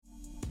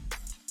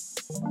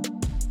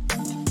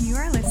You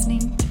are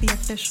listening to the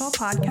official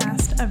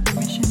podcast of the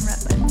Mission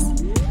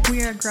Redlands.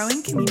 We are a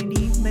growing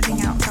community living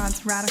out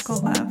God's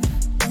radical love.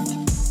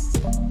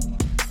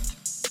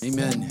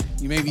 Amen.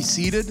 You may be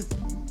seated.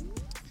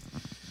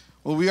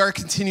 Well, we are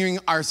continuing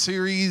our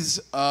series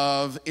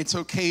of It's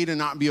Okay to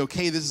Not Be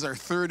Okay. This is our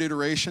third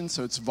iteration,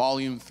 so it's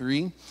volume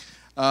 3.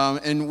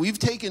 And we've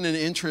taken an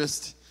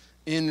interest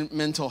in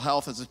mental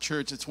health as a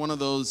church. It's one of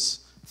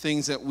those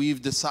things that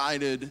we've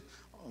decided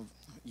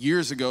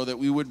years ago that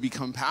we would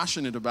become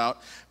passionate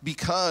about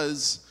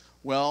because,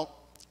 well,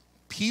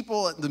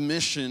 people at the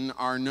mission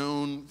are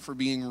known for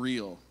being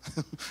real.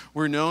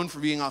 We're known for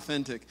being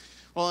authentic.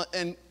 Well,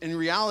 and in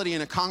reality,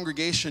 in a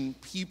congregation,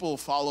 people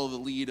follow the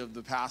lead of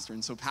the pastor.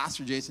 And so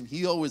Pastor Jason,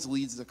 he always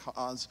leads the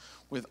cause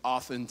with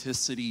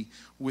authenticity,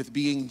 with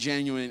being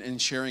genuine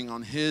and sharing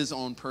on his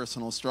own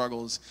personal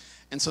struggles.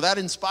 And so that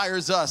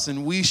inspires us,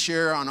 and we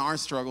share on our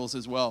struggles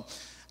as well.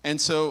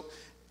 And so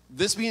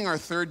this being our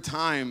third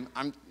time,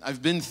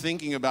 I've been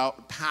thinking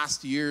about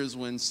past years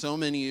when so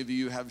many of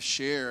you have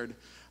shared.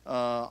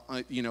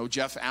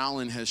 Jeff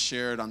Allen has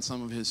shared on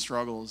some of his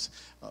struggles.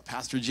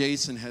 Pastor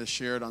Jason has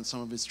shared on some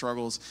of his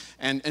struggles.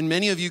 And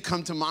many of you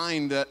come to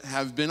mind that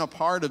have been a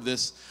part of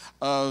this,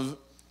 of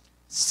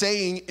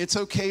saying it's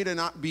okay to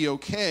not be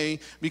okay,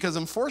 because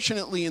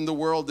unfortunately in the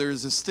world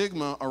there's a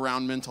stigma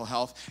around mental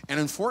health. And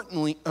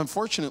unfortunately,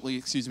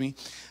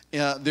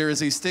 there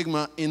is a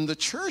stigma in the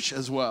church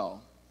as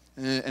well.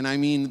 And I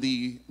mean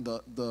the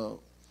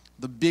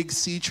big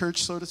C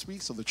church, so to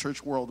speak, so the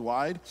church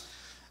worldwide.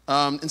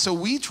 And so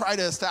we try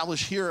to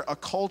establish here a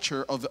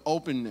culture of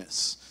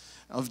openness,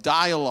 of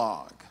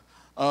dialogue,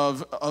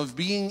 of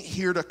being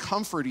here to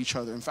comfort each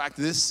other. In fact,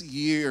 this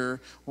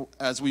year,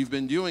 as we've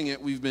been doing it,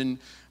 we've been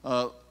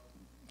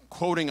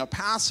quoting a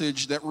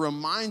passage that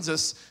reminds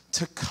us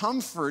to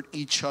comfort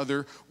each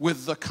other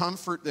with the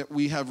comfort that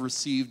we have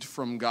received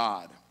from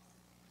God.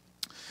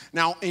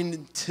 Now,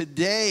 in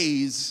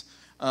today's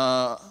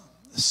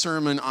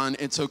sermon on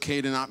It's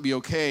Okay to Not Be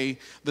Okay,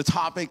 the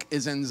topic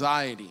is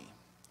anxiety.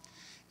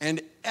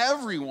 And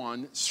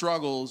everyone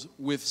struggles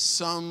with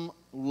some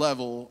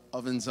level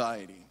of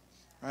anxiety,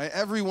 right?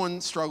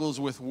 Everyone struggles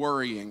with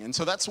worrying. And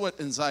so that's what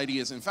anxiety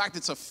is. In fact,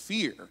 it's a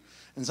fear.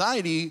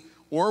 Anxiety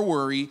or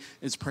worry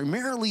is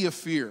primarily a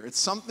fear. It's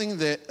something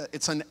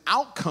it's an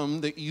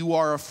outcome that you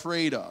are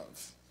afraid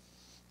of.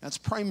 That's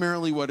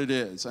primarily what it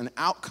is, an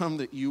outcome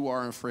that you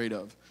are afraid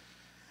of.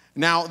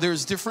 Now,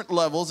 there's different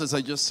levels, as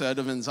I just said,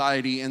 of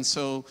anxiety. And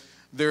so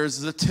there's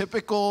the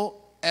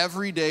typical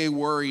everyday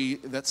worry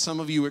that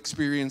some of you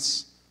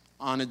experience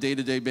on a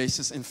day-to-day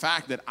basis. In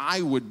fact, that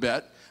I would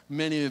bet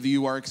many of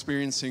you are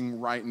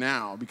experiencing right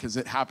now, because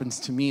it happens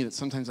to me that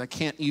sometimes I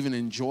can't even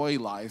enjoy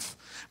life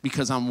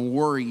because I'm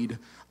worried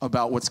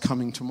about what's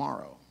coming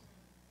tomorrow,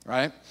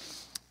 right?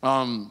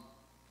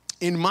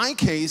 In my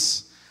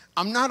case,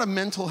 I'm not a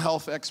mental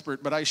health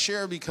expert, but I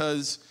share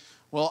because,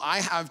 well,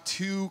 I have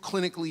 2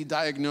 clinically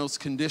diagnosed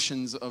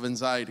conditions of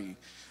anxiety.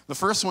 The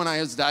first one I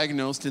was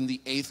diagnosed in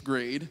the 8th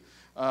grade.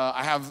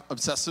 I have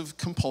obsessive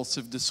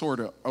compulsive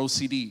disorder,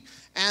 OCD.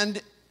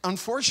 And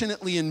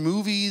unfortunately, in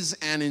movies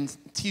and in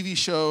TV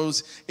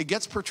shows, it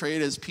gets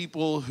portrayed as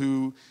people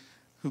who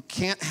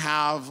can't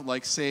have,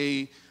 like,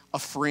 say, a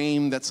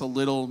frame that's a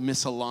little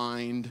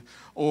misaligned,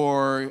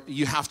 or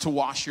you have to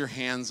wash your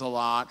hands a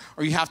lot,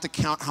 or you have to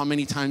count how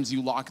many times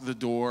you lock the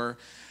door.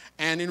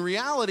 And in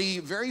reality,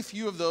 very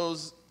few of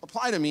those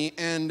apply to me,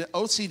 and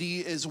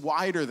OCD is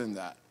wider than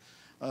that.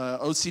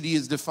 OCD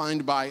is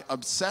defined by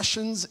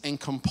obsessions and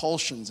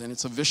compulsions, and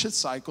it's a vicious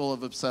cycle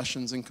of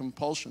obsessions and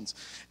compulsions.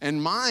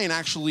 And mine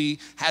actually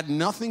had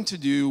nothing to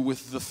do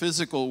with the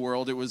physical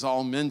world. It was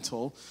all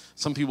mental.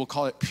 Some people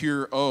call it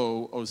pure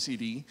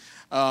OCD.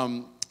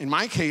 In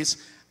my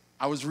case,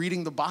 I was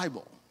reading the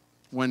Bible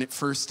when it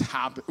first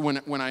happened,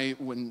 when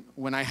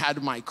I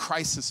had my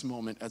crisis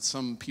moment, as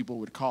some people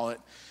would call it.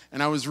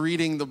 And I was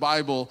reading the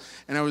Bible,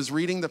 and I was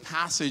reading the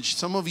passage.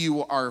 Some of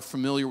you are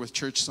familiar with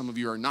church, some of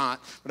you are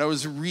not. But I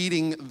was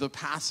reading the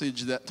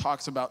passage that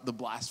talks about the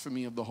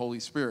blasphemy of the Holy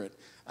Spirit.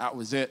 That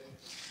was it.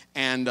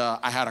 And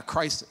I had a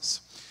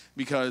crisis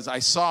because I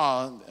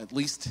saw, at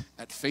least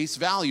at face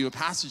value, a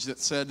passage that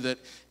said that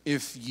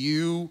if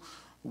you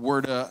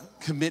were to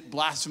commit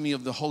blasphemy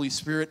of the Holy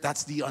Spirit,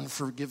 that's the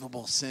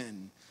unforgivable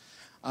sin.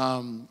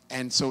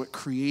 And so it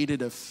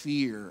created a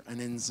fear,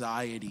 an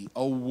anxiety,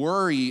 a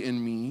worry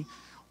in me.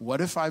 What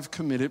if I've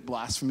committed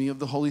blasphemy of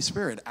the Holy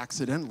Spirit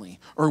accidentally?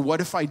 Or what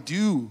if I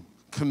do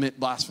commit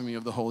blasphemy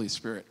of the Holy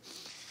Spirit?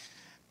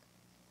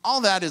 All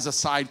that is a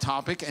side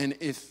topic, and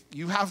if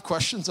you have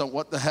questions on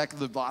what the heck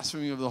the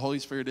blasphemy of the Holy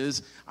Spirit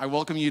is, I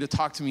welcome you to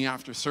talk to me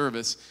after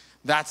service.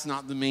 That's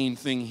not the main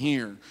thing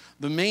here.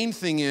 The main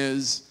thing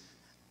is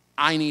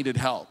I needed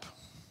help.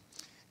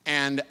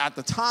 And at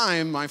the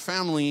time, my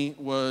family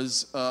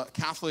was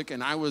Catholic,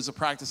 and I was a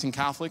practicing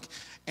Catholic,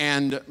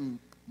 and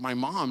my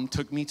mom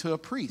took me to a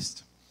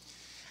priest.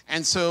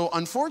 And so,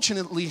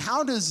 unfortunately,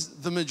 how does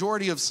the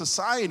majority of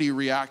society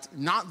react?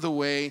 Not the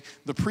way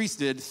the priest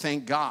did,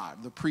 thank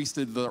God. The priest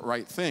did the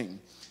right thing.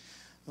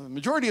 the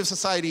majority of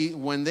society,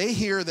 when they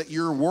hear that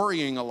you're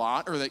worrying a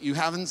lot or that you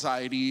have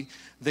anxiety,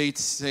 they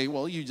say,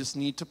 well, you just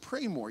need to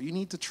pray more. You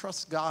need to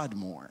trust God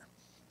more.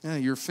 Yeah,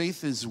 your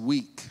faith is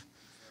weak.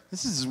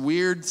 This is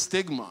weird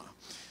stigma.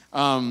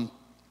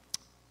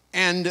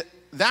 And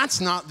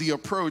that's not the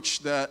approach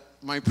that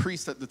my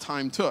priest at the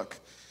time took.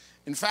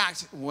 In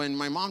fact, when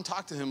my mom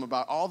talked to him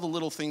about all the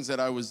little things that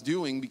I was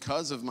doing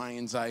because of my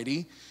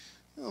anxiety,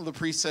 the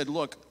priest said,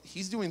 look,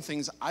 he's doing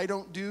things I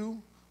don't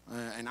do,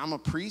 and I'm a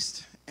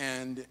priest,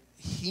 and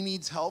he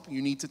needs help.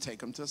 You need to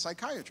take him to a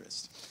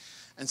psychiatrist.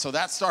 And so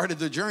that started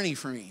the journey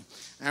for me.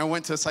 And I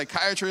went to a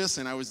psychiatrist,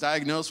 and I was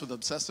diagnosed with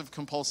obsessive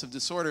compulsive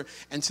disorder.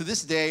 And to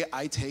this day,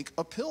 I take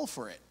a pill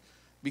for it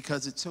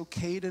because it's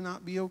okay to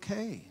not be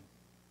okay,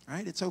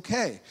 right? It's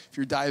okay. If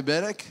you're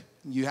diabetic,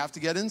 you have to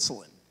get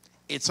insulin.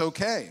 It's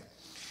okay.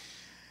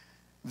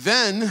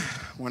 Then,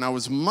 when I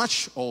was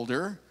much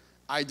older,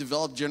 I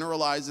developed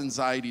generalized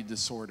anxiety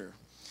disorder.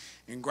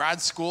 In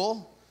grad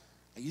school,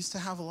 I used to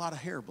have a lot of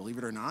hair, believe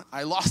it or not.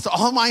 I lost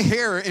all my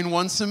hair in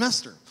one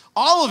semester.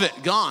 All of it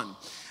gone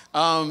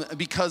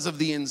because of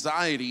the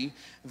anxiety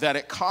that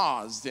it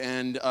caused.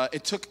 And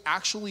it took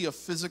actually a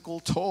physical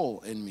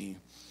toll in me,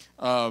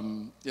 a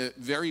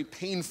very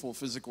painful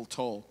physical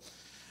toll.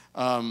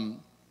 And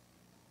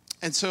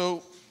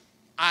so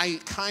I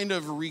kind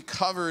of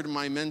recovered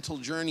my mental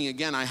journey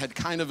again. I had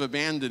kind of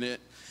abandoned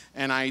it,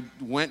 and I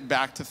went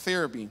back to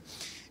therapy.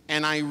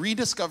 And I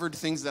rediscovered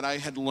things that I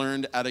had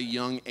learned at a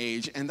young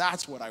age, and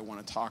that's what I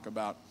want to talk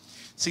about.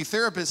 See,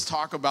 therapists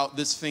talk about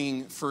this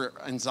thing for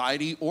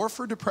anxiety or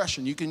for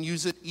depression. You can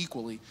use it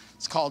equally.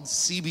 It's called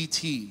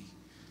CBT,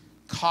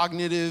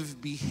 Cognitive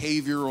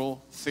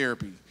Behavioral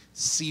Therapy,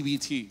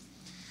 CBT.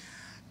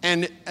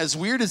 And as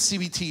weird as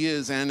CBT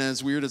is, and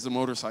as weird as the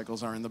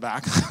motorcycles are in the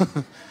back,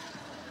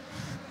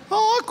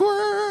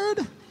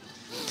 awkward.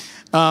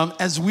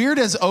 As weird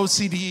as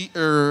OCD,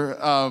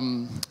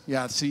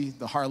 see,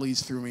 the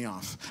Harleys threw me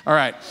off. All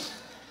right.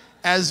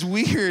 As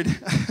weird,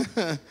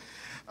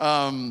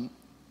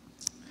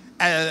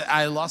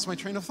 I lost my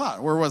train of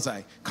thought. Where was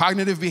I?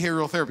 Cognitive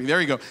behavioral therapy.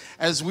 There you go.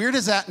 As weird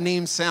as that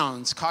name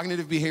sounds,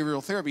 cognitive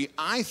behavioral therapy,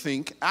 I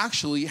think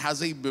actually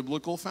has a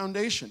biblical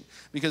foundation.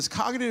 Because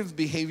cognitive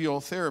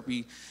behavioral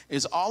therapy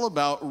is all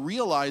about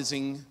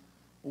realizing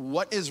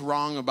what is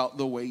wrong about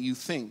the way you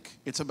think.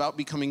 It's about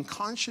becoming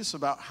conscious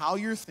about how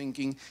you're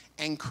thinking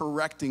and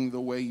correcting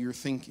the way you're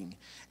thinking.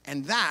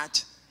 And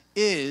that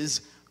is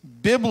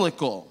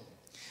biblical.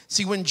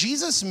 See, when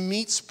Jesus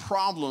meets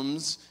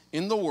problems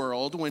in the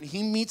world, when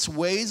he meets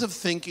ways of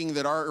thinking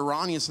that are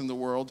erroneous in the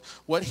world,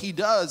 what he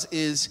does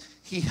is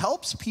he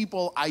helps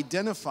people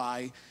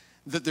identify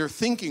that they're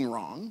thinking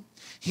wrong.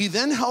 He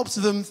then helps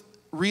them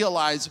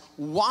realize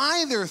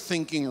why they're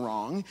thinking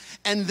wrong,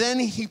 and then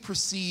he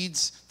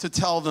proceeds to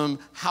tell them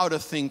how to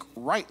think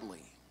rightly.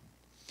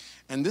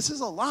 And this is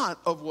a lot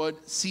of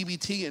what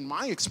CBT, in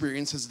my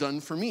experience, has done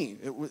for me.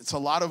 It's a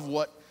lot of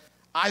what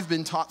I've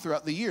been taught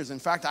throughout the years. In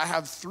fact, I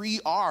have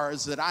 3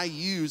 R's that I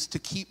use to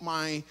keep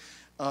my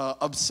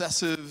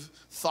obsessive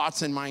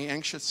thoughts and my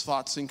anxious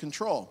thoughts in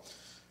control.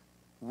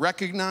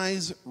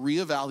 Recognize,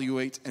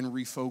 reevaluate, and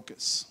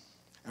refocus.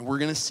 And we're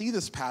going to see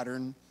this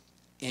pattern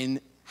in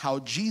how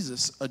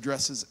Jesus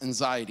addresses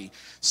anxiety.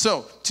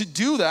 So, to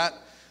do that,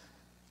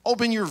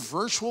 open your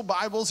virtual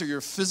Bibles or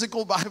your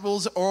physical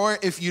Bibles, or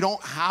if you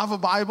don't have a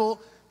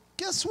Bible,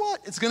 guess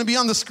what? It's going to be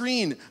on the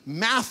screen.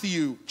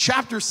 Matthew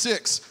chapter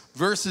 6,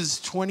 verses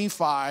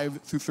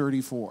 25 through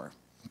 34.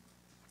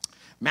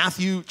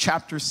 Matthew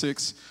chapter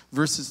 6,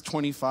 verses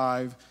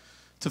 25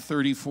 to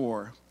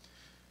 34.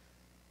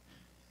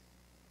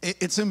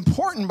 It's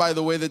important, by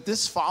the way, that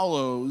this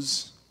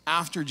follows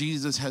after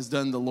Jesus has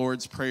done the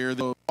Lord's Prayer.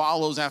 That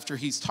follows after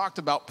he's talked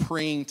about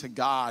praying to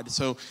God.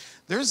 So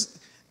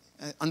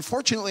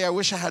unfortunately, I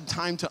wish I had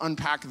time to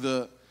unpack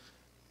the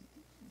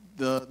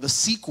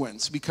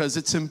sequence, because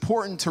it's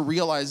important to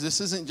realize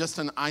this isn't just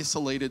an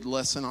isolated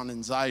lesson on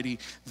anxiety.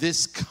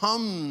 This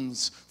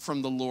comes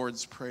from the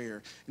Lord's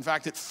Prayer. In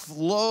fact, it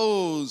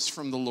flows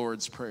from the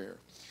Lord's Prayer.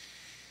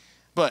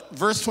 But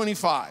verse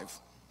 25,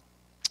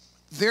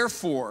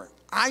 therefore,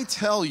 I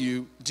tell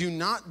you, do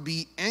not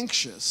be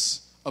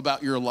anxious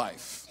about your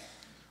life,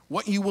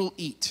 what you will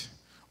eat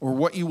or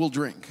what you will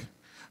drink,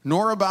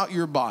 nor about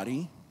your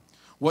body,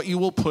 what you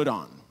will put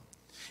on.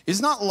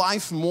 Is not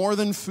life more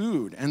than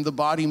food, and the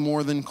body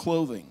more than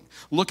clothing?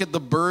 Look at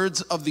the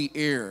birds of the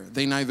air.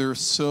 They neither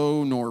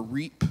sow nor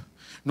reap,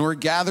 nor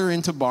gather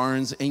into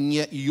barns, and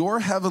yet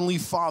your heavenly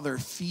Father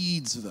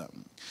feeds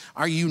them.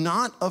 Are you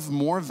not of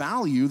more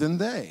value than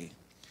they?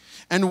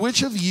 And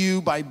which of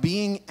you, by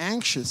being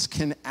anxious,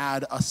 can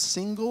add a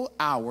single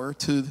hour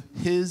to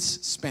his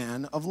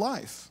span of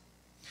life?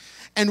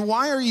 And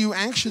why are you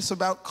anxious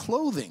about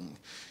clothing?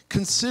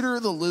 Consider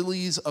the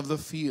lilies of the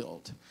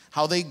field,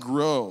 how they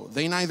grow.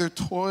 They neither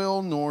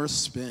toil nor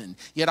spin.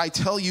 Yet I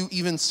tell you,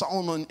 even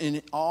Solomon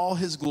in all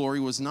his glory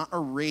was not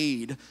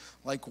arrayed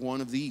like one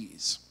of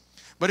these.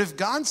 But if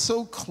God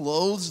so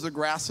clothes the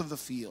grass of the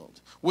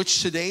field,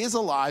 which today is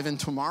alive and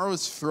tomorrow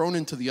is thrown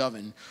into the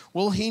oven,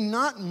 will he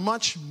not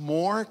much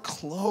more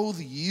clothe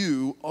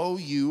you, O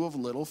you of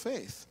little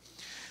faith?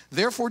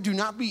 Therefore do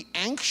not be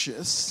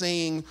anxious,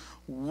 saying,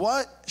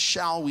 what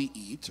shall we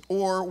eat?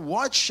 Or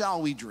what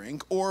shall we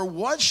drink? Or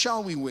what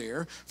shall we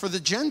wear? For the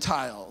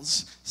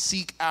Gentiles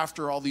seek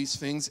after all these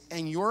things,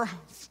 and your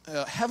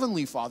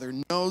heavenly Father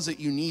knows that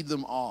you need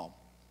them all.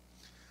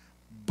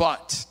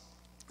 But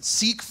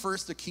seek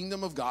first the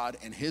kingdom of God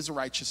and his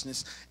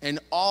righteousness, and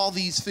all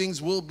these things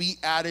will be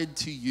added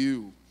to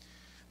you.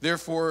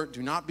 Therefore,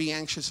 do not be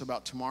anxious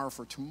about tomorrow,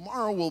 for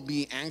tomorrow will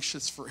be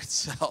anxious for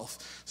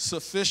itself.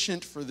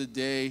 Sufficient for the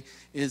day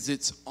is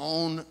its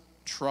own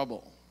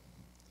trouble.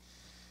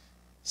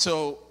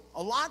 So,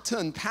 a lot to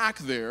unpack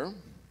there,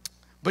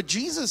 but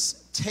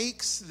Jesus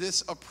takes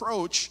this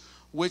approach,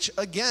 which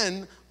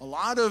again, a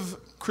lot of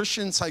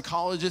Christian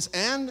psychologists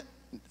and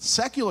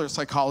secular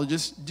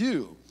psychologists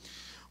do,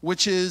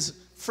 which is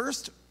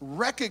first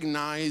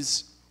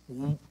recognize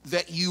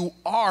that you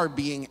are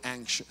being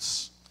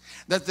anxious,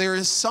 that there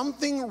is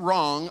something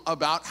wrong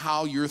about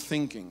how you're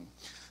thinking.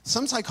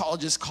 Some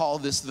psychologists call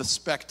this the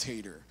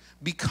spectator.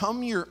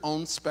 Become your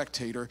own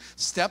spectator.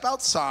 Step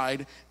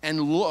outside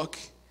and look,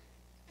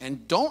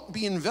 and don't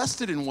be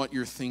invested in what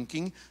you're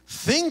thinking.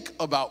 Think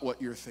about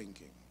what you're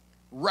thinking.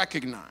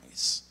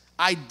 Recognize.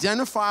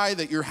 Identify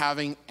that you're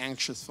having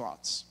anxious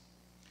thoughts.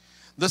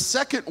 The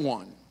second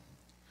one,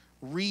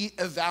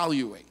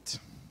 reevaluate.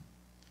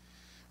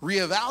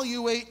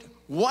 Reevaluate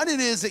what it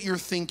is that you're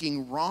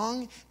thinking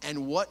wrong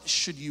and what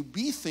should you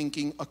be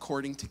thinking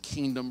according to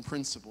kingdom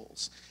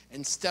principles.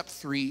 And step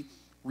 3,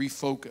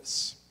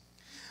 refocus.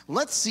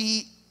 Let's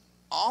see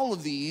all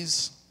of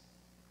these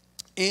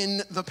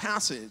in the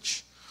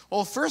passage.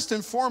 Well, first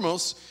and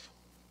foremost,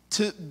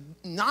 to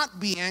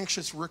not be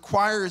anxious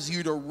requires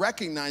you to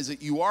recognize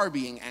that you are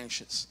being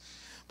anxious.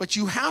 But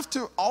you have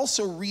to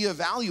also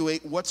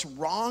reevaluate what's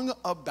wrong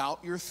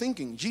about your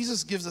thinking.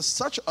 Jesus gives us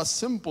such a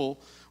simple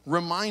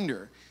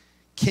reminder.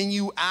 Can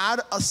you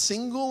add a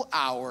single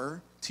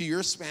hour to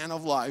your span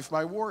of life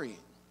by worrying?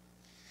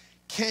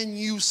 Can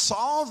you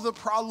solve the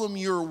problem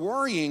you're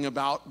worrying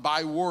about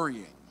by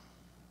worrying?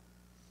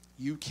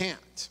 You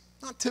can't,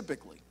 not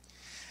typically.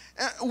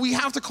 We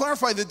have to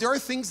clarify that there are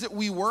things that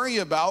we worry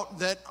about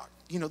that,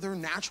 they're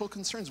natural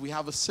concerns. We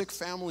have a sick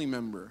family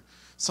member,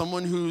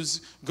 someone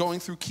who's going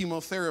through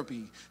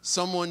chemotherapy,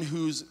 someone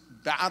who's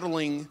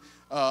battling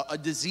a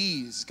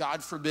disease.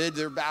 God forbid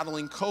they're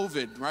battling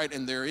COVID, right?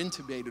 And they're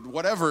intubated,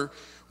 whatever.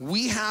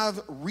 We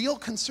have real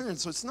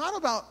concerns. So it's not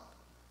about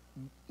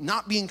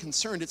not being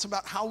concerned. It's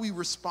about how we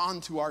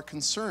respond to our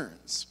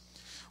concerns.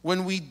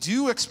 When we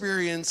do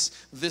experience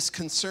this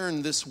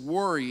concern, this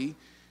worry,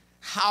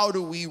 how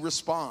do we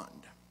respond?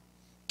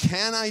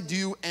 Can I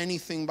do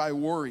anything by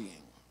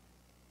worrying?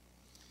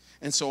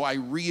 And so I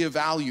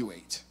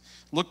reevaluate.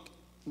 Look,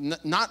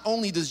 not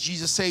only does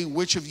Jesus say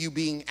which of you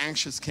being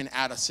anxious can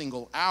add a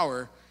single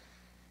hour,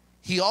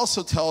 he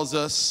also tells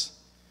us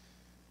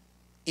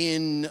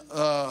in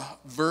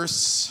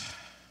verse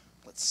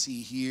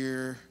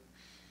 28,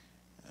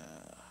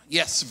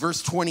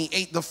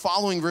 the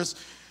following verse,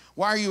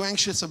 why are you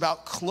anxious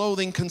about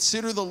clothing?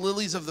 Consider the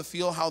lilies of the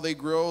field, how they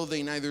grow.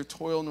 They neither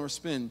toil nor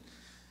spin.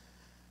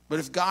 But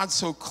if God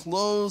so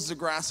clothes the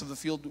grass of the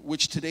field,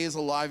 which today is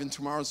alive and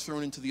tomorrow is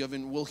thrown into the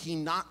oven, will he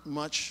not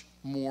much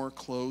more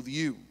clothe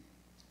you?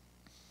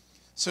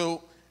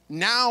 So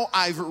now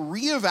I've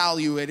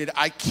reevaluated.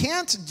 I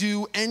can't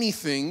do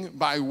anything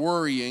by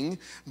worrying,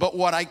 but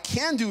what I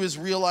can do is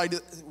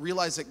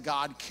realize that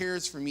God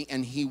cares for me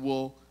and he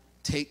will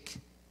take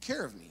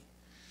care of me.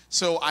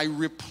 So I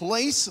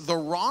replace the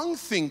wrong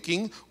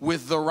thinking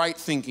with the right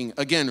thinking.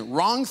 Again,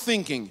 wrong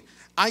thinking.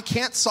 I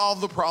can't solve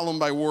the problem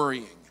by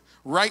worrying.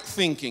 Right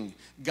thinking.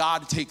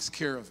 God takes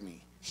care of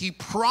me. He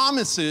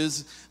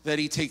promises that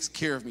he takes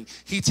care of me.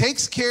 He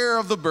takes care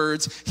of the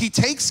birds. He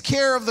takes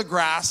care of the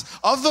grass,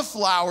 of the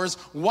flowers.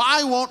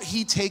 Why won't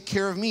he take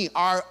care of me?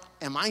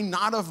 Am I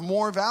not of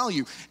more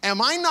value? Am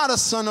I not a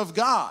son of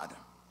God?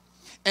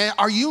 And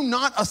are you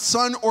not a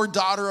son or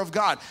daughter of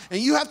God?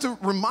 And you have to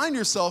remind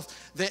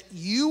yourself that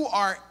you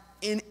are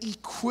in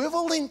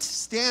equivalent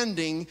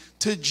standing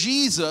to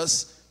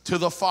Jesus, to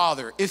the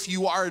Father, if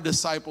you are a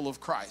disciple of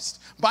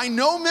Christ. By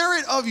no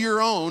merit of your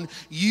own,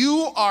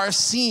 you are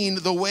seen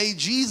the way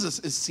Jesus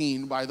is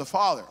seen by the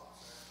Father.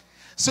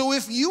 So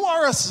if you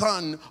are a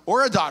son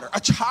or a daughter, a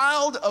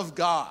child of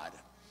God,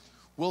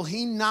 will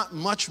he not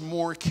much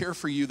more care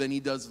for you than he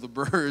does the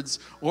birds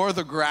or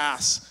the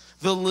grass,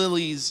 the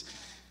lilies?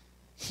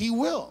 He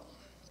will.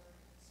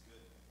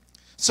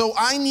 So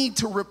I need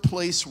to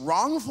replace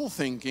wrongful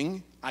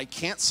thinking, I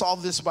can't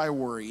solve this by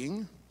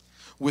worrying,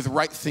 with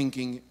right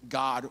thinking,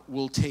 God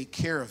will take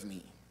care of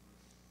me.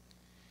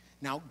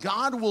 Now,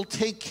 God will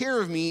take care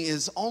of me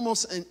is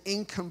almost an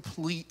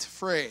incomplete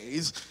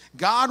phrase.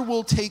 God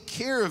will take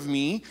care of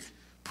me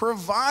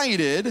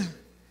provided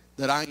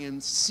that I am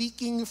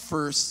seeking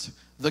first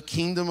the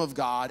kingdom of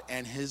God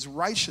and his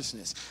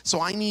righteousness.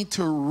 So I need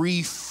to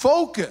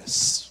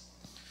refocus.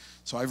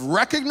 So I've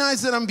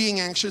recognized that I'm being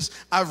anxious.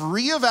 I've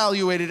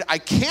reevaluated. I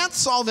can't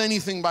solve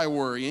anything by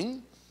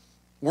worrying.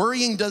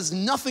 Worrying does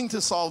nothing to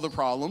solve the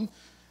problem.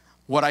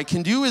 What I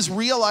can do is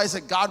realize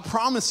that God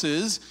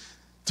promises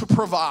to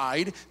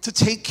provide, to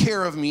take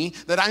care of me,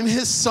 that I'm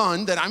his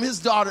son, that I'm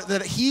his daughter,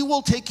 that he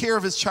will take care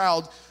of his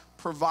child,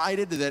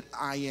 provided that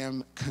I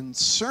am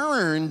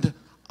concerned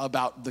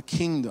about the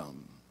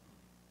kingdom.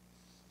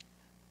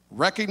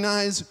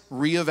 Recognize,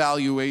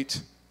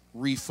 reevaluate,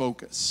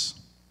 refocus.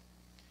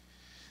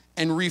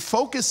 And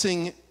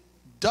refocusing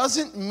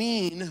doesn't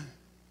mean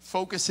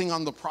focusing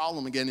on the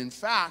problem again. In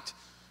fact,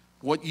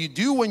 what you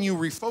do when you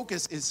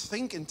refocus is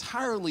think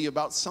entirely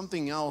about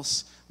something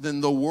else than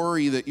the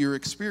worry that you're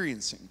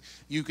experiencing.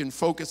 You can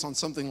focus on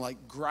something like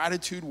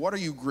gratitude. What are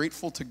you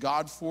grateful to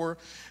God for?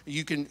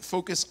 You can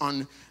focus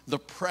on the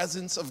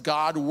presence of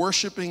God,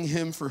 worshiping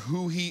him for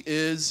who he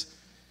is.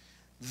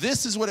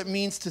 This is what it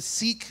means to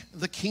seek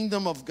the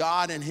kingdom of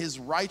God and his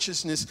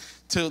righteousness,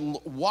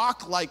 to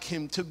walk like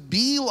him, to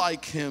be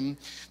like him,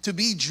 to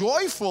be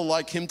joyful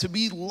like him, to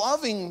be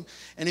loving.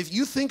 And if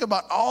you think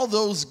about all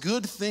those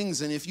good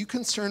things, and if you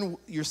concern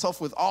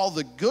yourself with all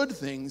the good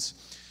things,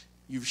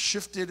 you've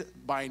shifted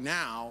by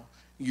now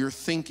your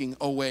thinking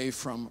away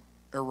from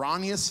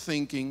erroneous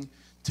thinking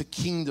to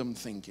kingdom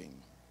thinking.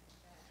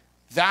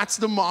 That's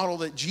the model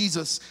that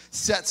Jesus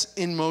sets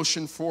in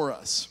motion for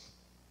us.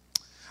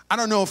 I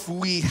don't know if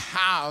we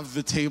have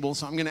the table,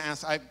 so I'm going to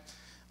ask.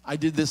 I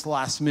did this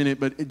last minute,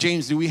 but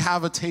James, do we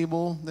have a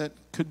table that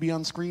could be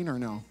on screen or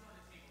no?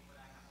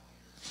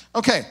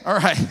 Okay, all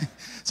right.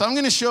 So I'm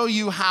going to show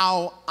you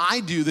how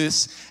I do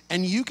this,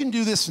 and you can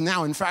do this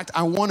now. In fact,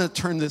 I want to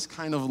turn this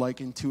kind of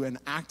like into an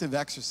active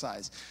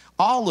exercise.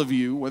 All of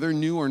you, whether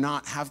new or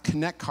not, have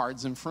Connect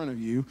cards in front of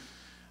you.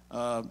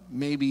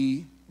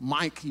 Maybe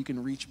Mike, you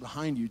can reach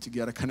behind you to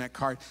get a Connect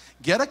card.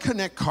 Get a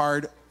Connect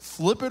card,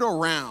 flip it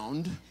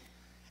around,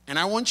 and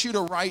I want you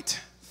to write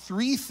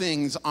 3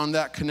 things on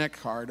that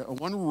Connect card,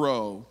 one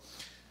row.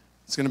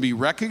 It's going to be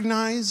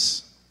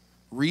recognize,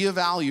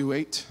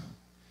 reevaluate,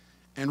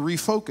 and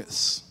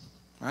refocus.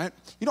 All right?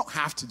 You don't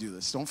have to do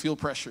this. Don't feel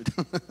pressured.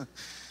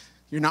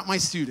 You're not my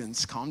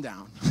students. Calm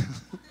down.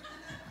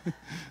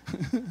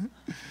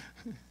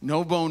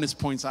 No bonus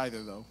points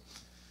either, though.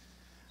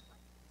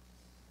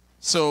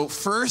 So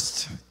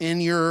first,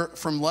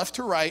 from left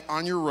to right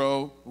on your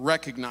row,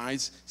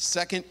 recognize.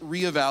 Second,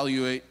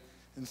 reevaluate.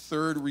 And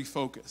third,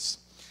 refocus.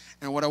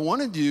 And what I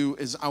want to do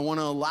is I want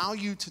to allow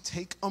you to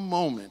take a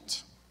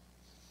moment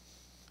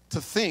to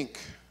think.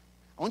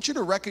 I want you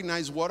to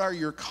recognize what are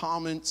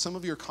some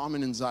of your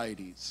common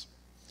anxieties.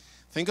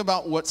 Think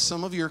about what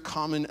some of your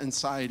common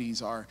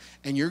anxieties are,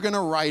 and you're going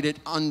to write it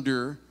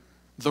under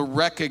the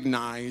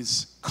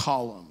recognize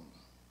column.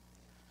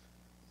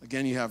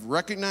 Again, you have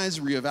recognize,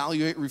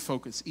 reevaluate,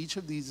 refocus. Each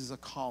of these is a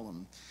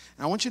column.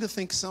 And I want you to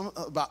think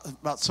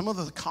about some of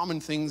the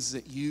common things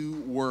that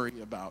you worry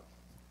about.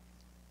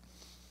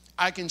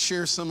 I can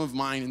share some of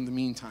mine in the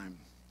meantime.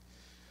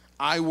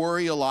 I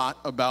worry a lot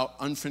about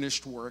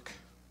unfinished work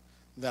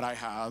that I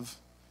have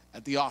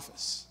at the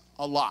office.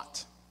 A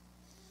lot.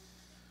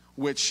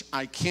 Which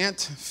I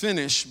can't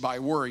finish by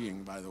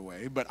worrying, by the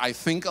way, but I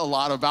think a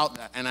lot about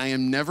that, and I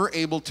am never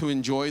able to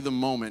enjoy the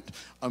moment.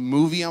 A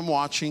movie I'm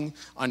watching,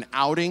 an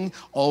outing,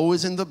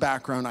 always in the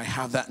background, I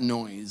have that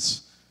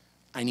noise.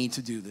 I need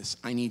to do this.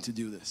 I need to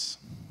do this.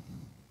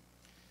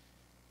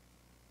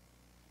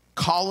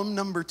 Column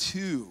number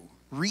 2,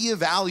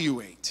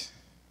 reevaluate.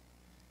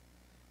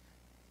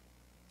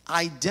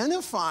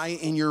 Identify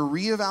in your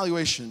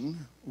reevaluation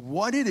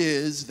what it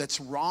is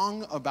that's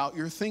wrong about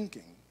your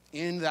thinking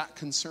in that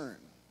concern.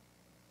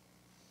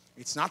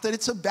 It's not that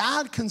it's a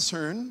bad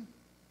concern,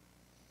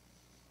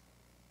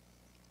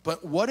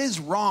 but what is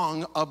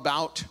wrong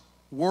about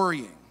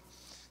worrying?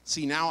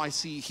 See, now I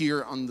see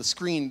here on the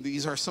screen,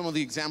 these are some of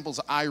the examples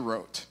I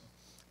wrote.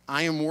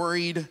 I am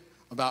worried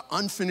about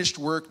unfinished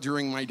work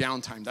during my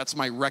downtime. That's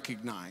my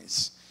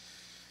recognize.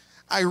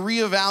 I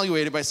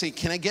reevaluated by saying,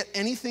 can I get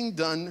anything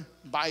done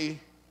by,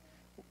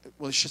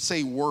 well, I should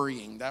say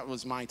worrying. That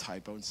was my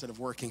typo instead of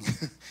working.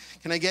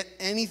 Can I get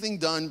anything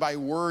done by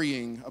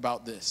worrying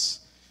about this?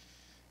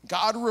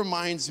 God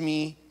reminds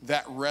me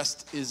that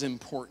rest is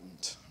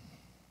important.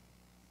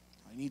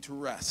 I need to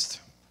rest.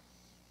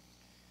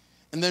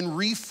 And then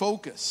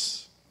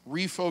refocus.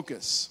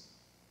 Refocus.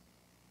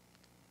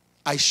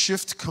 I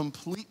shift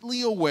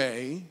completely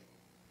away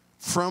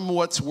from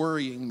what's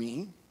worrying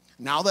me.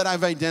 Now that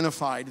I've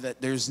identified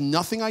that there's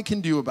nothing I can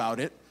do about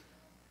it,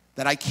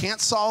 that I can't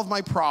solve my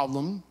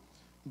problem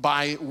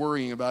by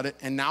worrying about it,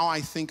 and now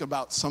I think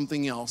about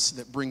something else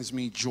that brings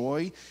me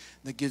joy,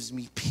 that gives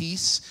me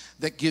peace,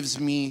 that gives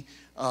me,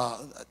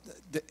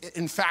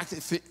 in fact,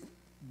 if it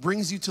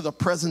brings you to the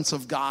presence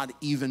of God,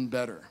 even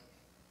better.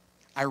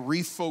 I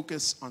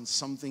refocus on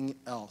something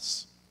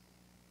else.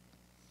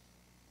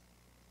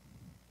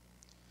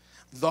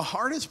 The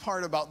hardest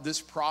part about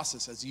this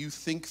process, as you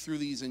think through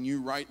these and you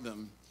write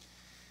them,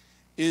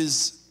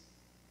 is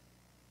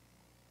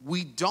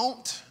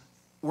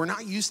we're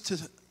not used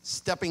to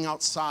stepping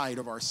outside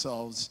of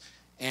ourselves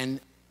and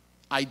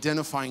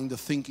identifying the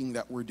thinking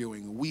that we're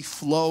doing. We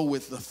flow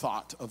with the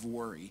thought of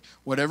worry.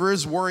 Whatever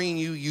is worrying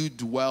you, you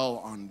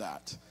dwell on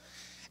that.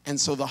 And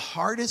so the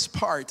hardest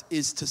part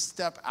is to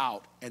step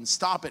out and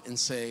stop it and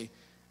say,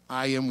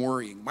 I am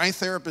worrying. My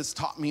therapist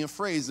taught me a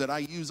phrase that I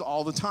use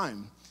all the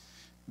time.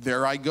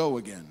 There I go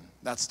again.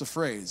 That's the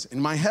phrase. In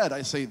my head,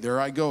 I say, there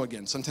I go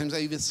again. Sometimes I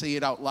even say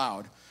it out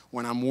loud.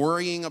 When I'm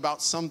worrying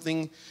about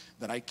something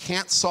that I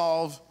can't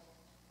solve,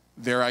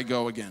 there I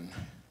go again.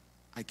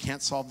 I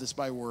can't solve this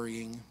by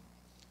worrying.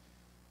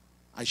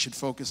 I should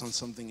focus on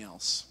something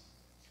else.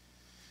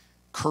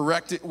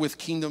 Correct it with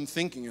kingdom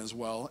thinking as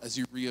well as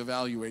you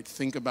reevaluate.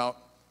 Think about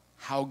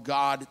how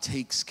God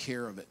takes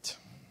care of it.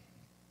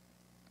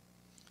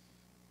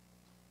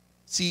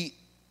 See,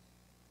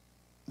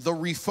 the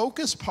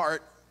refocus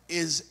part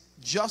is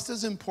just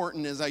as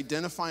important as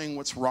identifying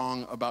what's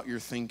wrong about your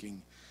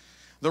thinking.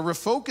 The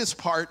refocus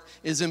part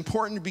is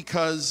important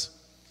because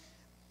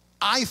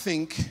I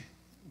think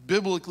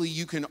biblically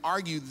you can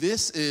argue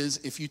this is,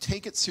 if you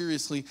take it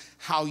seriously,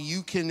 how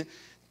you can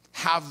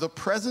have the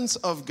presence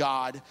of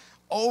God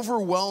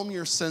overwhelm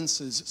your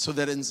senses so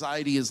that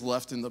anxiety is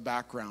left in the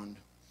background.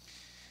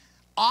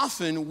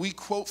 Often we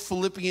quote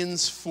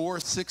Philippians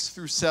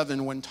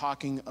 4:6-7 when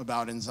talking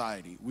about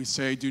anxiety. We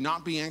say, do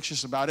not be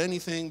anxious about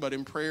anything, but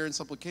in prayer and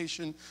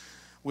supplication,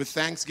 with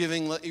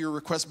thanksgiving, let your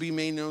requests be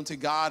made known to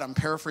God. I'm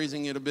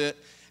paraphrasing it a bit.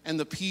 And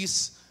the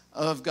peace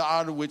of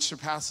God, which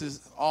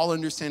surpasses all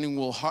understanding,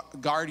 will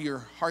guard your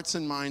hearts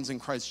and minds in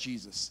Christ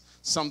Jesus.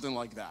 Something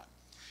like that.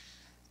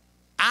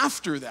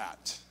 After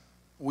that,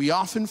 we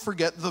often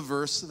forget the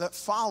verse that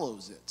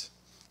follows it.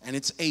 And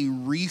it's a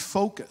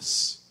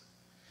refocus.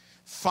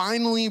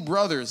 Finally,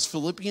 brothers,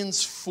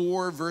 Philippians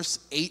 4, verse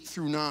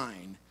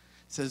 8-9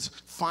 says,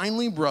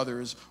 finally,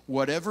 brothers,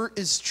 whatever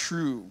is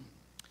true,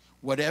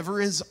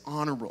 whatever is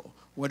honorable,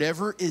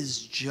 whatever is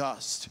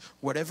just,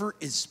 whatever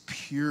is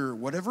pure,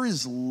 whatever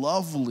is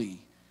lovely.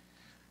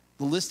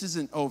 The list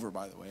isn't over,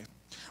 by the way.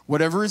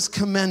 Whatever is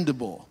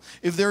commendable,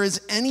 if there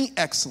is any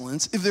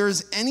excellence, if there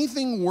is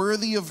anything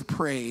worthy of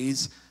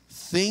praise,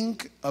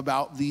 think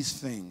about these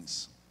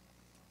things.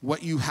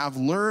 What you have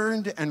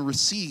learned and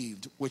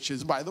received, which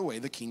is, by the way,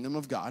 the kingdom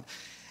of God,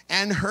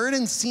 and heard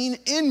and seen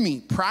in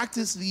me,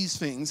 practice these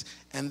things,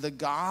 and the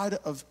God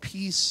of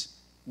peace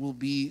will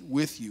be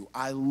with you.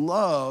 I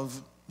love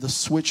the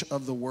switch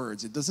of the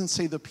words. It doesn't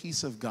say the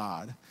peace of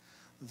God.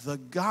 The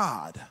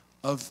God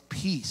of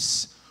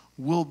peace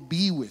will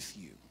be with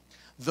you.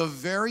 The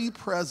very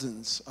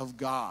presence of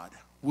God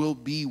will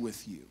be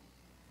with you.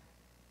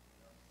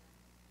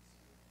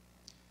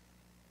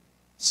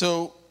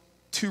 So,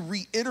 to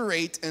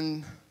reiterate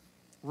and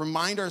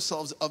remind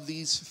ourselves of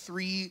these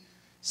 3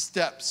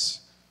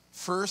 steps.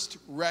 First,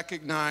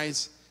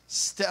 recognize.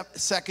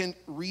 Second,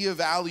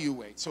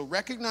 reevaluate. So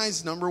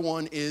recognize, number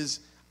 1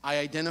 is I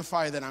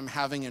identify that I'm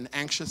having an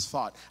anxious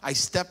thought. I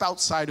step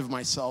outside of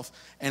myself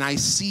and I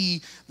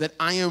see that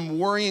I am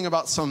worrying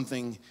about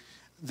something.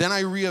 Then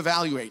I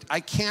reevaluate.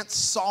 I can't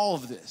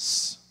solve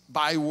this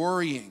by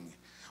worrying.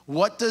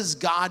 What does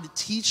God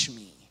teach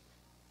me?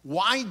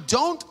 Why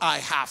don't I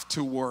have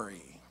to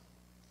worry?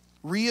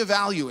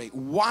 Reevaluate.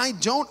 Why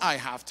don't I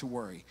have to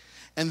worry?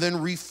 And then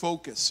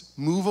refocus.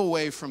 Move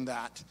away from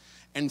that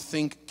and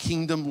think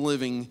kingdom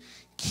living,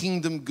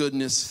 kingdom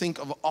goodness. Think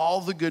of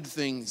all the good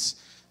things.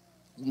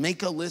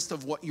 Make a list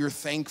of what you're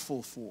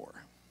thankful for.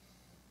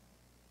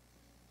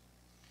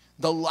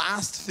 The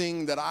last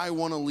thing that I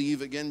want to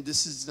leave, again,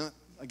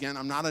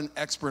 I'm not an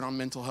expert on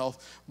mental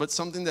health, but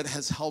something that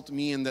has helped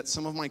me and that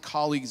some of my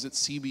colleagues at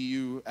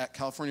CBU, at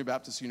California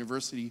Baptist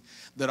University,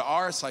 that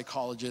are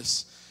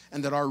psychologists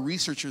and that are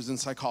researchers in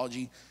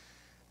psychology,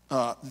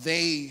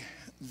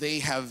 they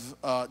have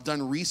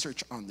done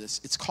research on this.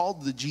 It's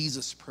called the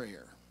Jesus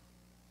Prayer.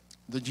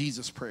 The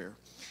Jesus Prayer.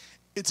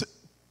 It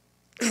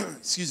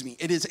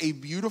is a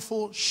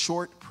beautiful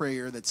short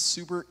prayer that's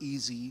super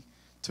easy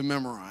to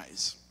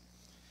memorize.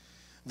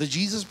 The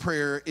Jesus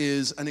Prayer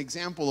is an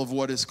example of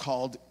what is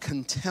called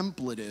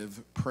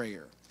contemplative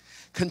prayer.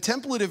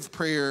 Contemplative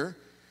prayer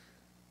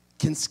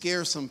can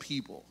scare some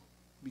people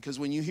because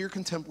when you hear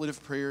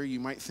contemplative prayer, you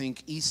might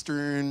think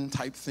Eastern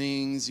type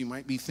things. You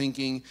might be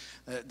thinking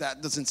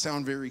that doesn't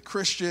sound very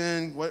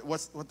Christian.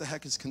 What the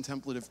heck is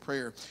contemplative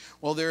prayer?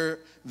 Well,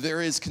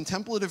 there is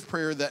contemplative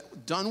prayer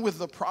that, done with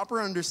the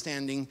proper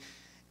understanding,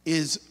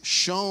 is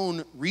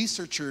shown.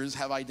 Researchers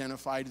have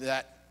identified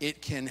that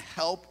it can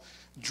help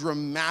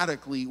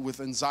dramatically with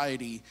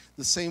anxiety,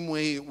 the same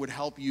way it would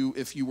help you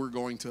if you were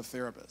going to a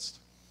therapist.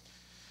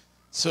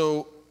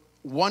 So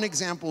one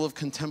example of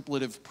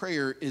contemplative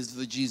prayer is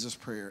the Jesus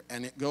Prayer,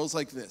 and it goes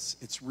like this.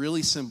 It's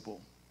really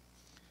simple.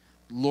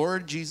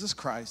 Lord Jesus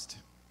Christ,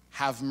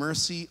 have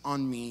mercy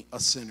on me, a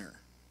sinner.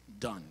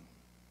 Done.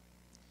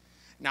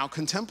 Now,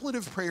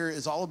 contemplative prayer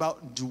is all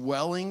about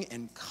dwelling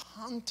and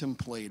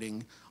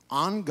contemplating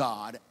on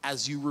God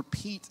as you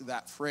repeat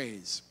that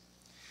phrase.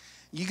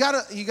 You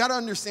gotta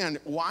understand,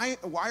 why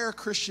are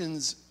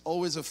Christians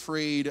always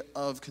afraid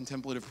of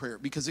contemplative prayer?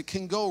 Because it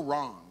can go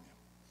wrong.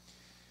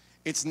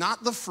 It's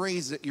not the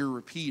phrase that you're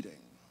repeating.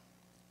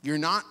 You're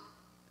not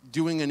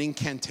doing an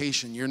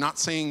incantation. You're not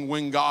saying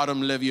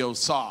Wingardium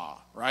Leviosa,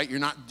 right? You're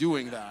not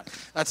doing that.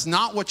 That's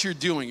not what you're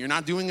doing. You're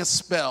not doing a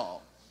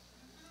spell,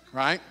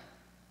 right?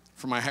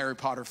 For my Harry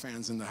Potter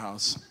fans in the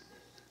house.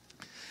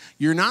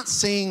 You're not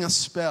saying a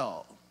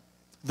spell.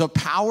 The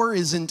power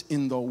isn't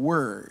in the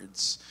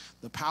words.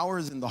 The power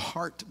is in the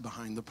heart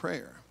behind the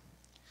prayer.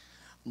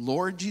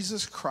 Lord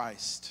Jesus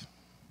Christ,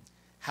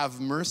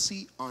 have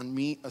mercy on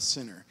me, a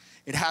sinner.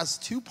 It has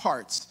two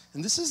parts,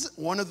 and this is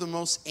one of the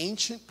most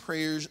ancient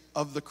prayers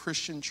of the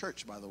Christian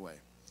church, by the way.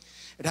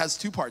 It has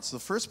two parts. The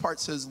first part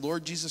says,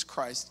 Lord Jesus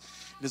Christ.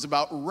 It is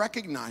about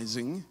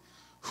recognizing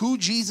who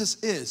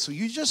Jesus is. So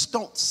you just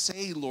don't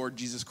say, Lord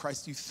Jesus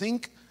Christ. You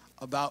think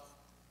about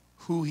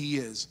who he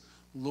is.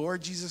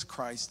 Lord Jesus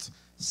Christ,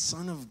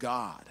 Son of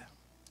God.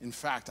 In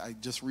fact, I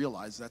just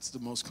realized that's the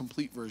most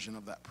complete version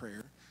of that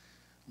prayer.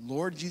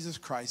 Lord Jesus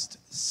Christ,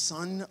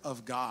 Son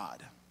of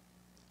God,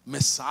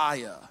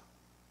 Messiah,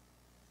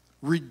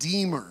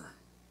 Redeemer,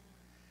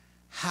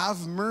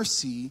 have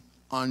mercy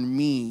on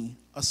me,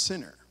 a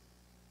sinner.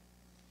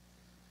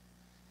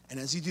 And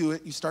as you do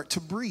it, you start to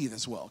breathe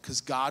as well,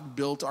 because God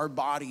built our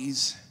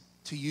bodies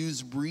to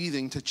use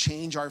breathing to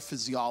change our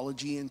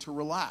physiology and to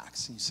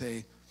relax. And you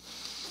say,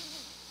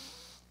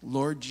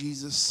 Lord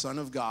Jesus, Son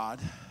of God,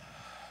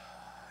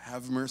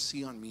 have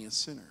mercy on me, a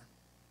sinner.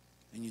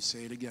 And you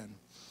say it again.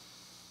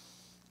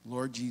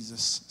 Lord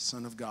Jesus,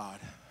 Son of God,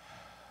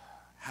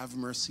 have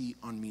mercy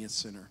on me, a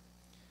sinner.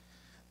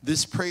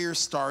 This prayer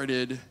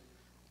started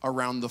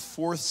around the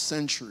 4th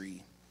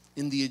century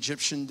in the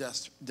Egyptian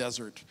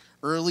desert.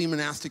 Early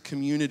monastic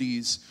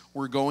communities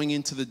were going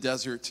into the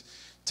desert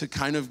to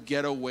kind of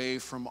get away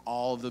from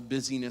all the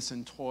busyness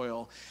and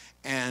toil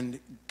and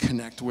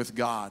connect with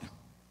God.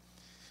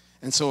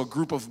 And so a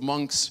group of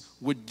monks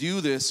would do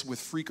this with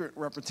frequent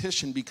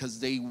repetition because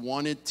they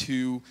wanted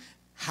to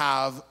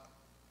have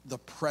the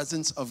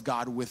presence of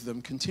God with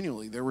them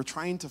continually. They were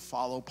trying to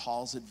follow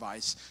Paul's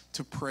advice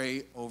to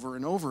pray over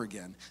and over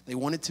again. They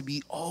wanted to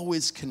be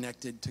always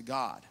connected to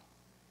God.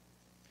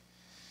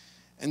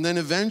 And then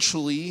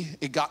eventually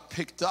it got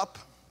picked up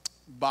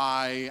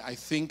by, I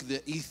think,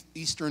 the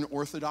Eastern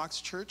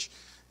Orthodox Church.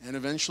 And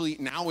eventually,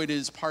 now it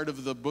is part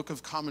of the Book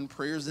of Common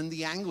Prayers in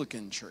the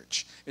Anglican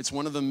Church. It's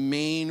one of the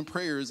main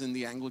prayers in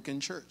the Anglican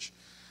Church,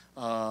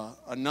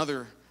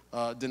 another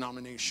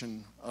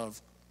denomination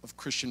of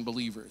Christian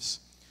believers.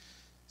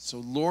 So,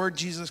 Lord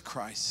Jesus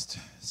Christ,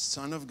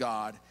 Son of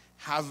God,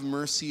 have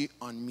mercy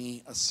on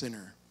me, a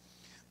sinner.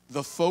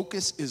 The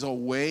focus is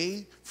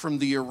away from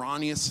the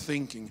erroneous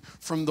thinking,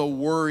 from the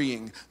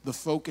worrying. The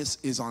focus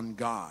is on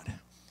God.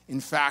 In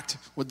fact,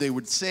 what they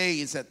would say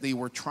is that they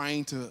were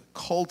trying to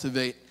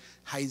cultivate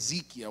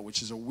hesychia,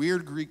 which is a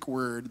weird Greek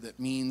word that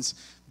means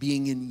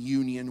being in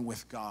union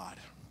with God.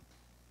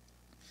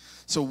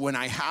 So when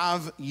I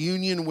have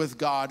union with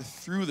God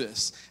through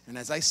this, and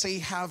as I say,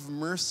 have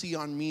mercy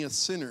on me, a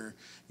sinner,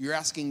 you're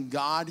asking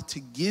God to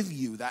give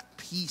you that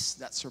peace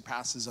that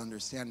surpasses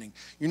understanding.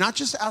 You're not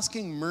just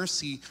asking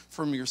mercy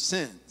from your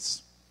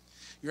sins.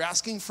 You're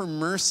asking for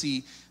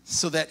mercy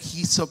so that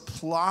he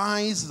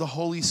supplies the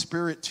Holy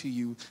Spirit to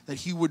you, that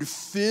he would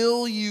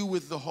fill you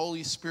with the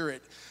Holy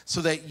Spirit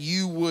so that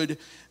you would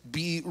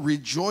be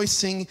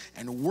rejoicing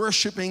and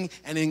worshiping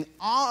and in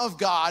awe of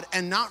God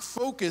and not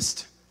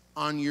focused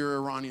on your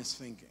erroneous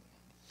thinking,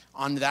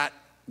 on that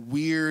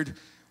weird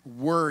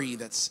worry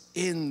that's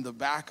in the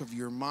back of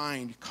your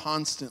mind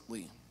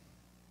constantly.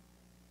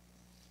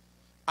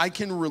 I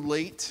can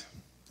relate,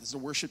 as the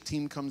worship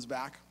team comes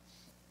back,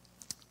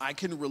 I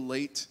can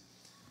relate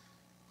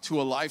to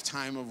a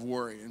lifetime of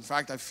worry. In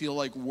fact, I feel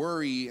like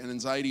worry and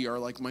anxiety are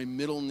like my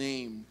middle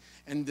name,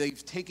 and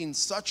they've taken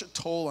such a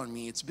toll on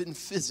me. It's been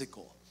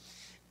physical.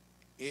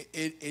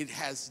 It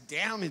has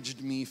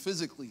damaged me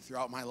physically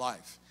throughout my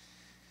life.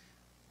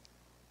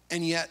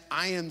 And yet,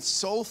 I am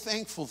so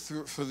thankful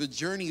for the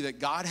journey that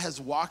God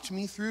has walked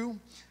me through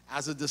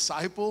as a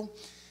disciple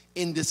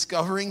in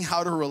discovering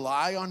how to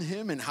rely on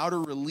him and how to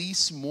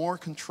release more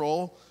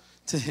control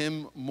to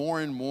him more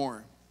and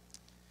more.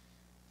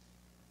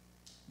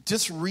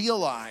 Just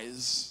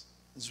realize,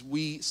 as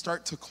we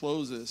start to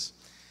close this,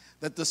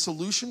 that the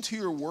solution to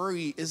your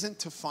worry isn't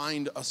to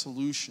find a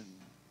solution.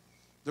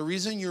 The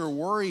reason you're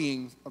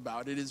worrying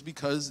about it is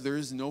because there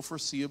is no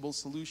foreseeable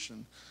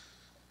solution.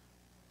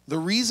 The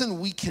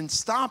reason we can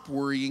stop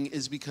worrying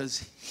is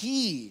because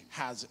he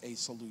has a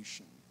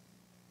solution.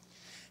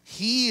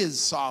 He is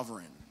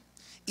sovereign.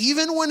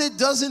 Even when it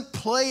doesn't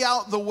play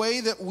out the way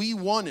that we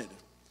wanted,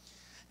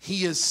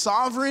 he is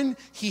sovereign.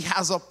 He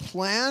has a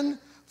plan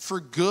for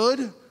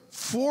good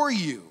for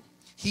you.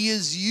 He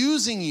is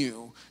using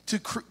you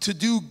to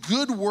do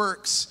good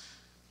works,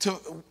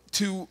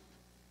 to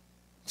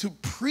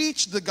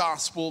preach the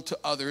gospel to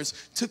others,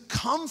 to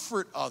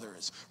comfort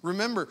others.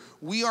 Remember,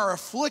 we are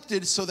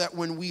afflicted so that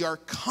when we are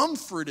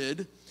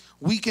comforted,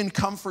 we can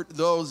comfort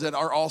those that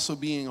are also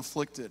being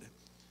afflicted.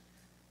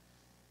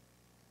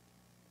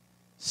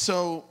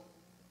 So,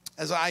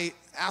 as I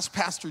ask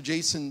Pastor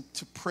Jason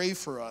to pray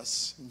for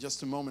us in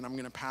just a moment, I'm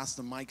going to pass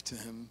the mic to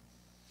him.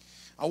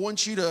 I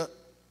want you to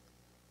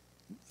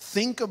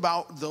think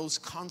about those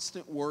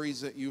constant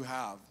worries that you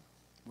have,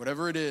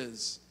 whatever it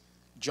is.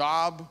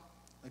 Job,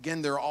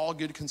 again, they're all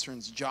good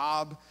concerns.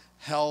 Job,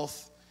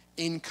 health,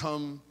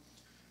 income,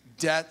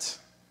 debt,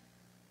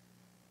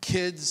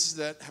 kids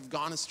that have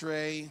gone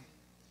astray,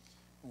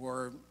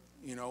 or,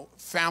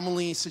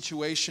 family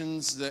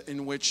situations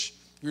in which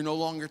you're no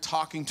longer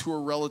talking to a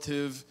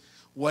relative.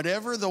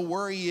 Whatever the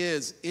worry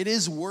is, it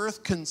is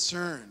worth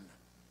concern.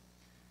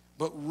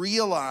 But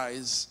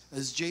realize,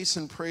 as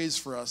Jason prays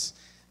for us,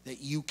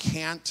 that you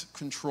can't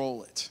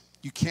control it.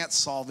 You can't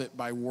solve it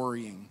by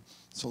worrying.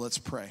 So let's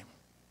pray.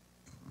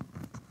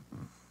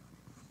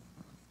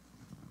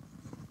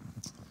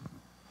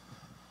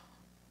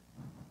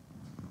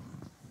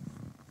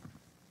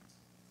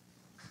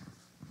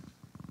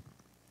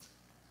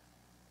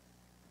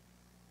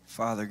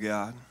 Father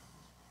God,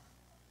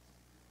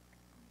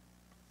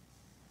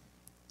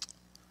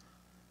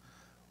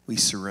 we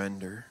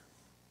surrender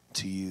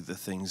to you the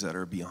things that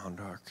are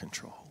beyond our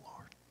control,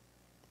 Lord.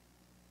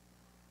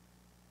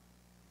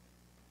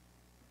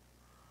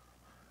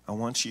 I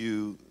want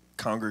you,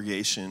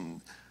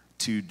 congregation,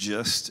 to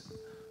just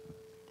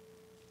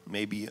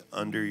maybe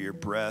under your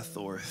breath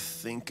or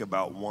think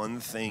about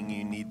one thing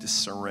you need to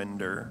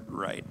surrender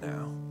right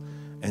now,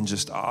 and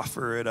just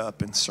offer it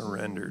up and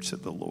surrender to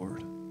the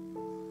Lord.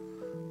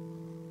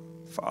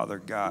 Father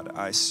God,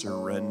 I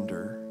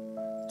surrender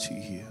to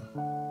you.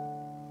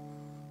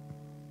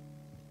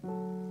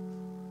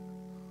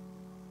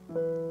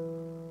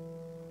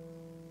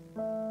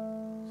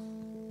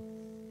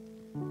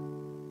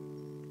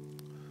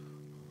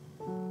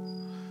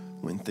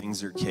 When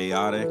things are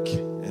chaotic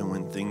and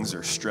when things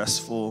are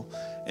stressful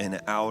and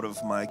out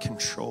of my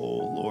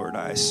control, Lord,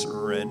 I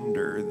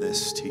surrender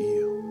this to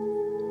you.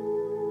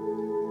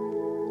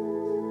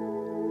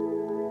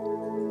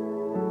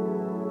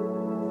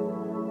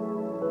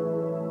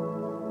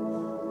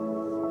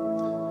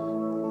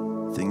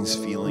 Things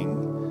feeling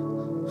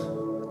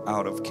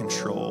out of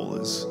control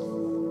is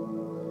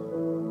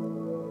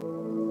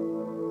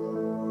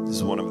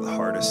one of the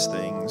hardest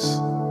things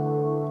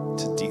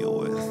to deal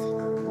with.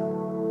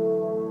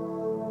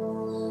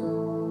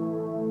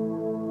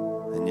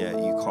 And yet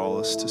you call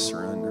us to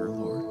surrender,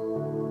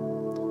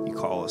 Lord. You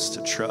call us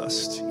to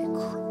trust.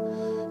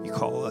 You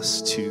call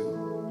us to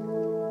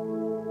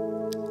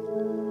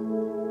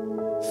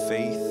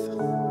faith.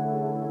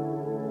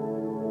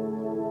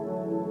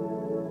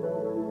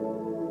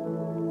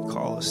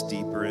 Call us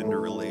deeper into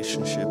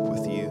relationship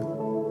with you.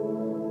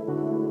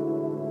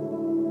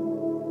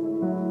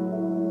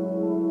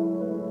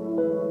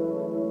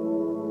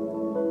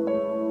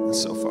 And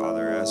so,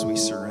 Father, as we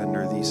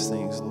surrender these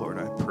things, Lord,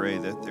 I pray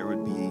that there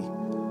would be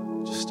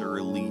just a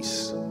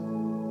release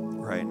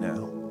right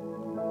now.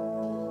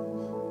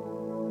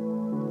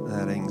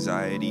 That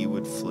anxiety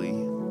would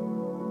flee,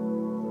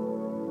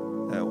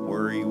 that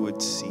worry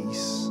would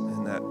cease,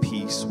 and that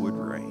peace would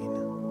reign.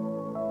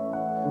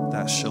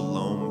 That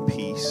shalom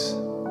peace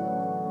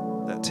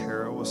that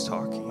Tara was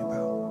talking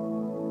about.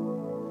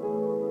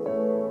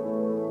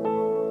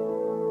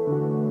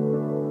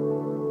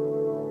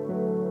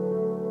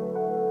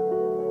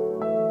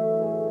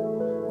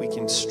 We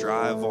can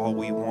strive all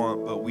we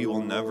want, but we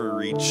will never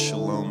reach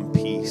shalom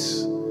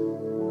peace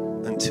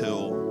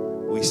until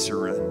we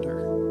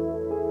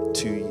surrender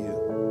to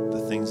you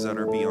the things that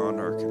are beyond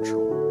our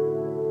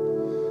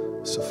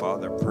control. So,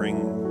 Father,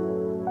 bring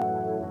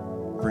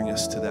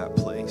us to that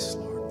place,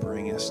 Lord.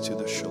 Bring us to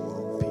the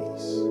shalom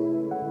peace.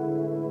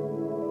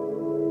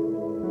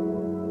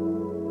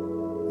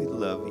 We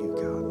love you,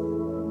 God.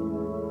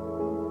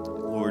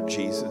 Lord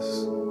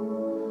Jesus,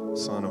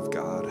 Son of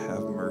God,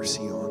 have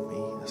mercy on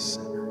me, a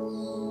sinner.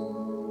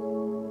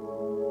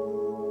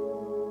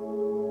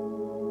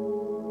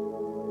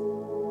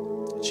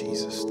 In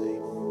Jesus'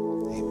 name,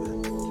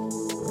 amen.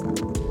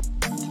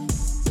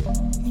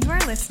 You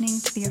are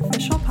listening to the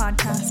official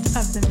podcast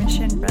of The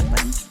Mission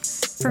Redlands.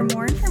 For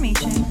more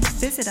information,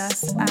 visit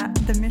us at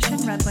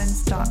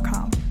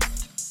themissionredlands.com.